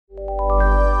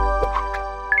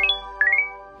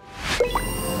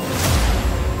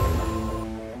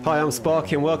Hi, I'm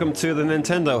Sparky and welcome to the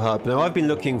Nintendo Hub. Now, I've been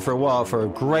looking for a while for a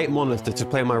great monitor to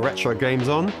play my retro games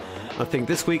on. I think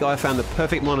this week I found the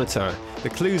perfect monitor.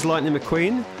 The clue's Lightning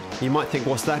McQueen. You might think,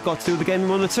 what's that got to do with the gaming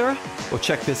monitor? Well,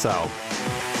 check this out.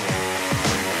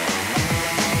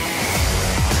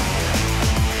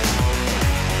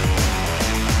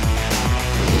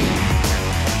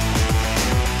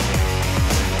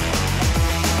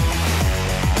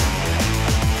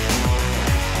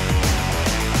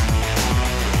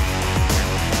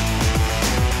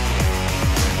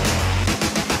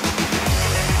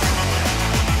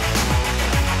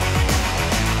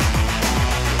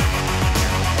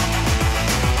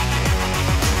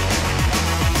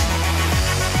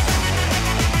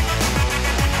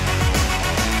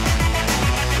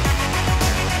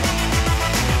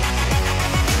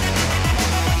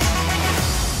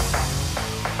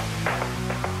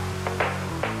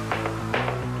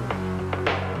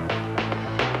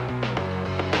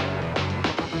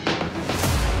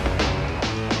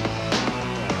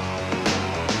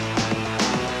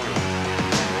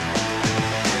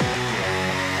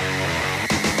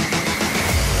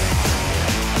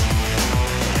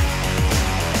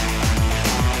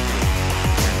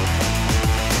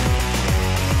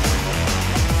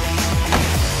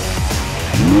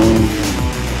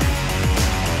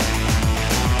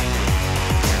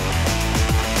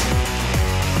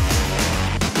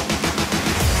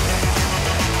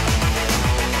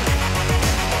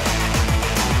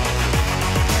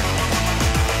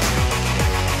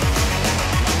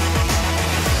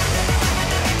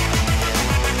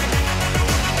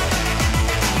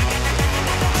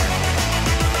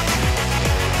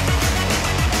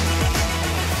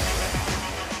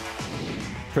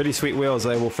 Pretty sweet wheels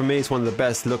there. Well, for me, it's one of the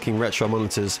best looking retro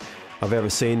monitors I've ever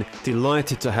seen.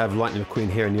 Delighted to have Lightning McQueen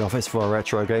here in the office for our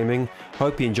retro gaming.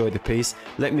 Hope you enjoyed the piece.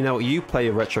 Let me know what you play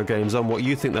your retro games on, what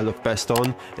you think they look best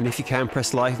on, and if you can,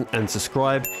 press like and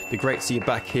subscribe. It'd be great to see you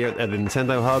back here at the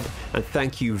Nintendo Hub, and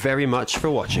thank you very much for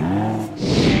watching.